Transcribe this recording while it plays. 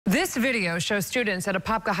This video shows students at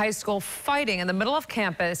Apopka High School fighting in the middle of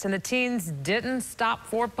campus, and the teens didn't stop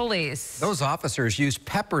for police. Those officers used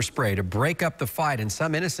pepper spray to break up the fight, and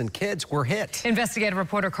some innocent kids were hit. Investigative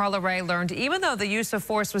reporter Carla Ray learned even though the use of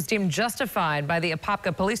force was deemed justified by the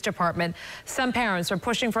Apopka Police Department, some parents are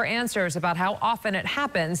pushing for answers about how often it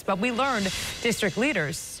happens, but we learned district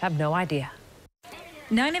leaders have no idea.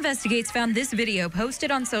 9 Investigates found this video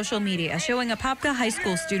posted on social media showing Apopka High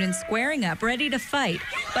School students squaring up, ready to fight.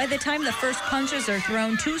 By the time the first punches are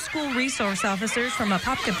thrown, 2 school resource officers from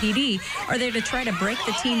Apopka PD are there to try to break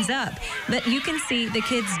the teens up. But you can see the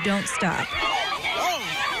kids don't stop.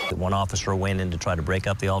 One officer went in to try to break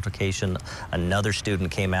up the altercation. Another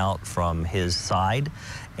student came out from his side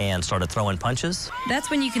and started throwing punches. That's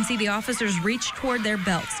when you can see the officers reach toward their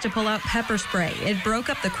belts to pull out pepper spray. It broke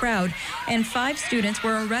up the crowd, and 5 students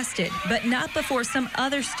were arrested, but not before some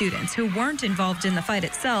other students who weren't involved in the fight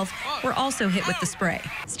itself were also hit with the spray.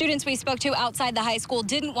 Students we spoke to outside the high school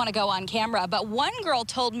didn't want to go on camera, but one girl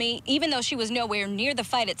told me even though she was nowhere near the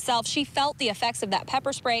fight itself, she felt the effects of that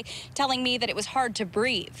pepper spray, telling me that it was hard to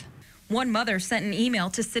breathe. One mother sent an email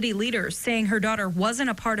to city leaders saying her daughter wasn't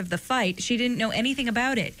a part of the fight. She didn't know anything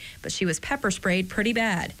about it, but she was pepper sprayed pretty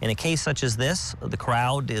bad. In a case such as this, the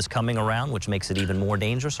crowd is coming around, which makes it even more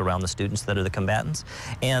dangerous around the students that are the combatants.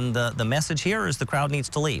 And the message here is the crowd needs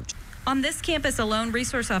to leave. On this campus alone,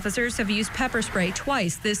 resource officers have used pepper spray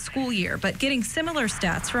twice this school year, but getting similar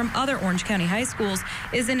stats from other Orange County high schools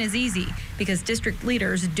isn't as easy because district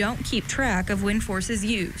leaders don't keep track of when force is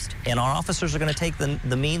used. And our officers are going to take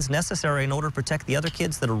the means necessary in order to protect the other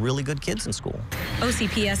kids that are really good kids in school.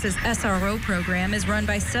 OCPS's SRO program is run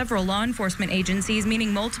by several law enforcement agencies,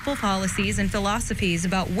 meaning multiple policies and philosophies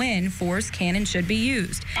about when force can and should be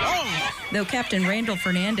used. Though Captain Randall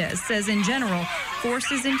Fernandez says in general,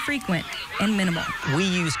 force is infrequent and minimal. We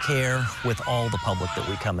use care with all the public that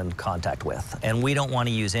we come in contact with, and we don't want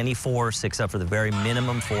to use any force except for the very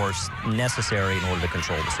minimum force necessary in order to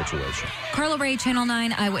control the situation. Carla Ray, Channel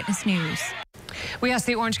 9 Eyewitness News. We asked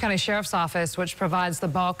the Orange County Sheriff's Office, which provides the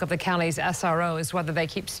bulk of the county's SROs, whether they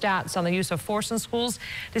keep stats on the use of force in schools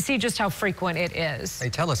to see just how frequent it is. They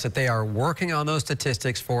tell us that they are working on those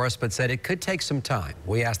statistics for us, but said it could take some time.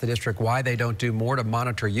 We asked the district why they don't do more to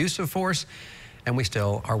monitor use of force, and we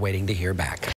still are waiting to hear back.